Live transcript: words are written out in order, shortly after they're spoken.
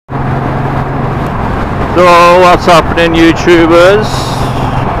So what's happening, YouTubers?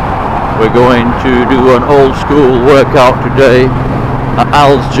 We're going to do an old school workout today at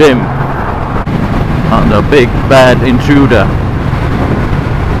Alz Gym on the big bad Intruder.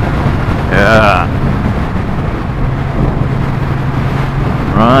 Yeah.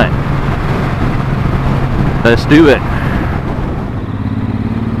 Right. Let's do it.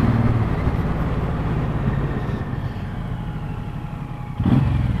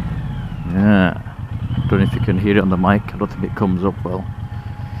 Yeah. Don't know if you can hear it on the mic. I don't think it comes up well.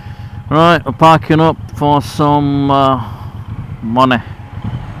 Right, we're parking up for some money.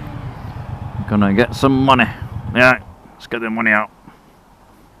 Gonna get some money. Yeah, let's get the money out.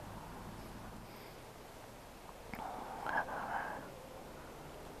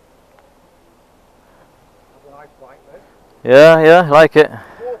 Yeah, like it.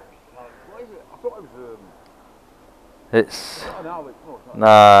 It's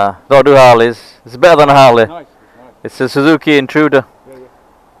nah, don't do Harleys. It's better than a Harley. It's a Suzuki Intruder,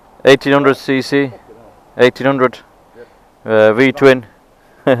 1800 cc, 1800 V-twin.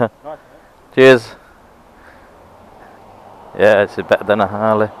 Cheers. Yeah, it's better than a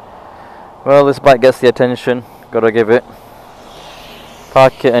Harley. Well, this bike gets the attention. Gotta give it.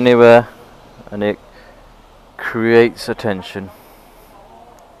 Park it anywhere, and it creates attention.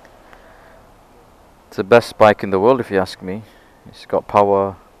 It's the best bike in the world, if you ask me. It's got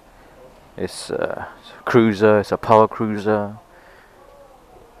power. It's a cruiser. It's a power cruiser.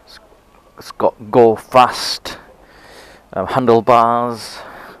 It's got go fast handlebars,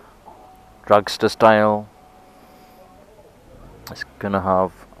 dragster style. It's gonna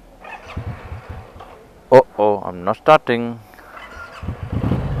have. Oh, I'm not starting.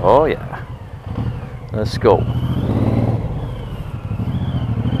 Oh yeah. Let's go.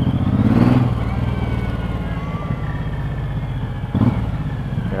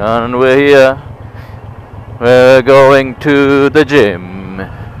 And we're here. We're going to the gym.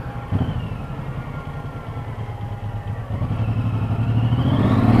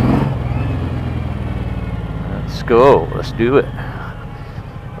 Let's go. Let's do it.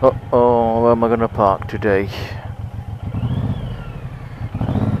 Uh-oh, where am I gonna park today?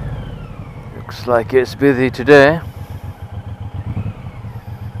 Looks like it's busy today.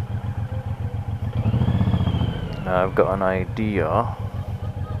 I've got an idea.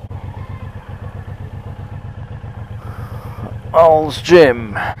 Alz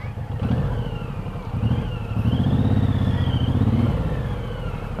Gym.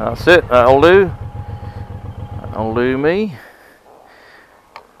 That's it, that'll do. That'll do me.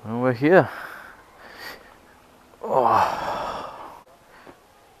 And we're here. Oh,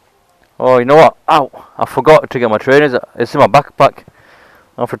 you know what? Ow! I forgot to get my trainers. It's in my backpack.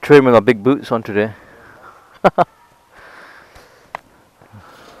 I have to train with my big boots on today.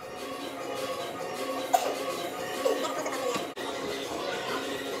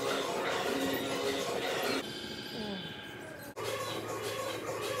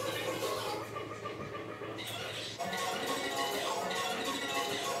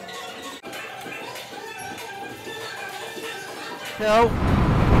 So,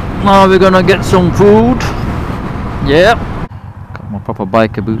 now we're gonna get some food. Yep. Got my proper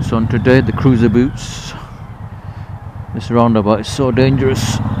biker boots on today, the cruiser boots. This roundabout is so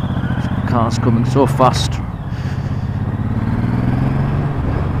dangerous. Cars coming so fast.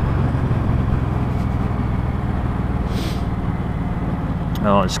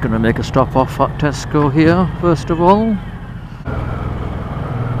 Oh, it's gonna make a stop off at Tesco here, first of all.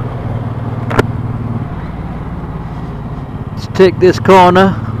 Take this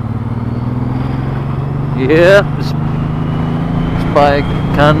corner. Yeah, Spike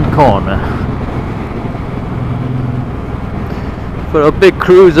Can corner. For a big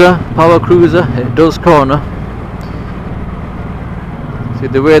cruiser, power cruiser, it does corner. See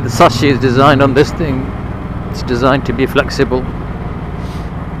the way the sash is designed on this thing, it's designed to be flexible.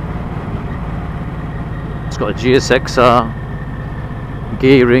 It's got a GSXR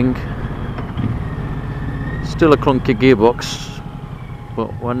gearing. Still a clunky gearbox,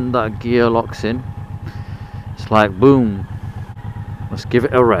 but when that gear locks in, it's like boom. Let's give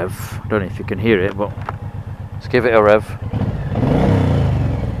it a rev. Don't know if you can hear it, but let's give it a rev.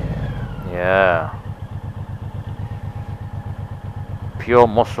 Yeah, pure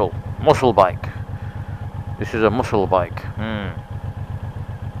muscle bike. This is a muscle bike.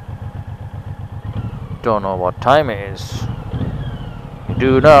 Don't know what time it is. You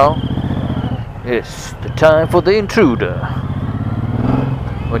do now. It's the time for the Intruder.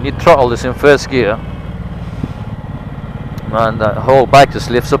 When you throttle this in first gear, man, that whole bike just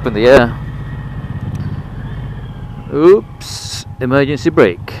lifts up in the air. Oops, emergency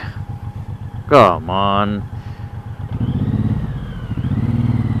brake. Come on.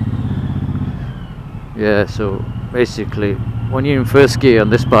 Yeah, so basically when you're in first gear on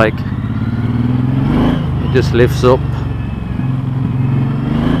this bike, it just lifts up.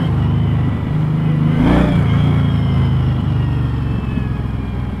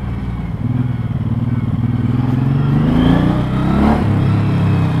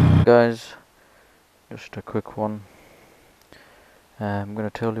 Guys, just a quick one. I'm going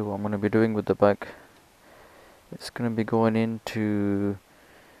to tell you what I'm going to be doing with the bike. It's going to be going into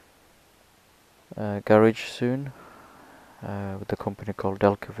a garage soon with a company called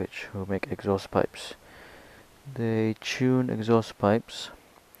Delkovich, who make exhaust pipes. They tune exhaust pipes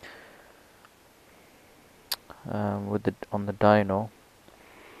on the dyno.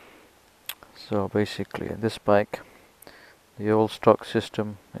 So basically this bike, the old stock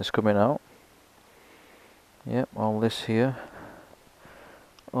system is coming out. Yep, all this here,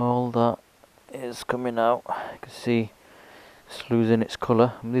 all that is coming out. You can see it's losing its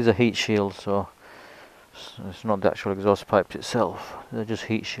colour. These are heat shields, so it's not the actual exhaust pipes itself. They're just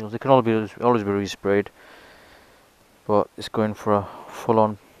heat shields. They can always be resprayed, but it's going for a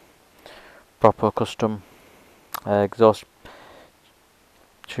full-on, proper custom exhaust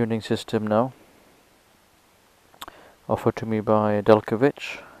tuning system now, offered to me by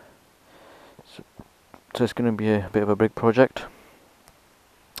Delkovich. So it's going to be a bit of a big project.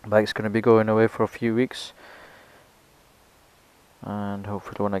 Bike's going to be going away for a few weeks, and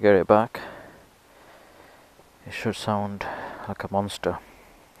hopefully when I get it back, it should sound like a monster.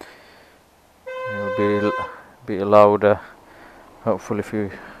 It will be louder,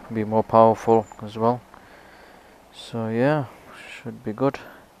 hopefully be more powerful as well. So yeah, should be good.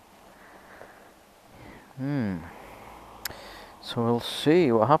 So we'll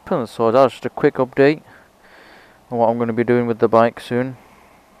see what happens. So that's just a quick update on what I'm going to be doing with the bike soon,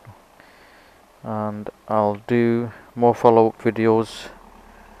 and I'll do more follow-up videos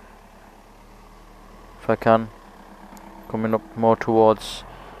if I can, coming up more towards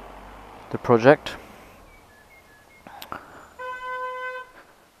the project.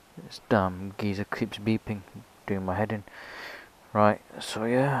 This damn geezer keeps beeping, doing my head in. Right, so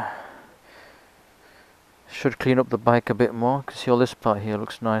yeah, should clean up the bike a bit more. You can see all this part here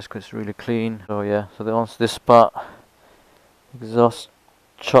looks nice because it's really clean. So yeah, so once this part, exhaust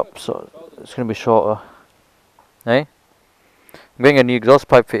chop, so it's going to be shorter. Hey, I'm getting a new exhaust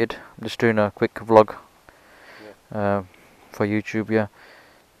pipe fitted. I'm just doing a quick vlog for YouTube. Yeah,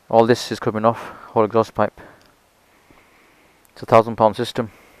 all this is coming off, whole exhaust pipe. It's a £1,000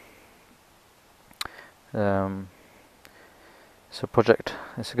 system. It's a project.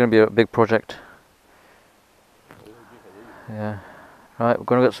 It's going to be a big project. Yeah. Right, we're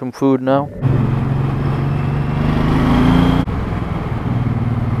going to get some food now.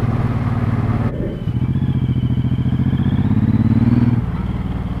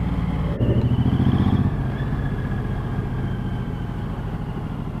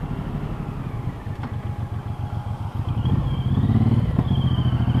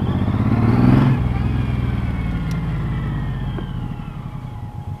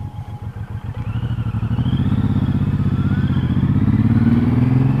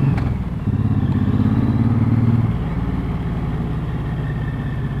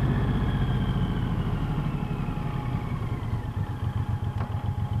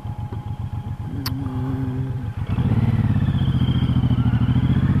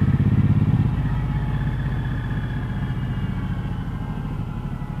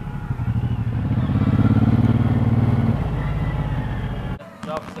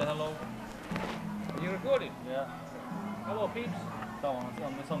 Say hello. Are you recording? Yeah. Hello, peeps. That one.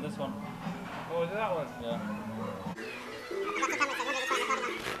 It's on this one. Oh, is it that one? Yeah.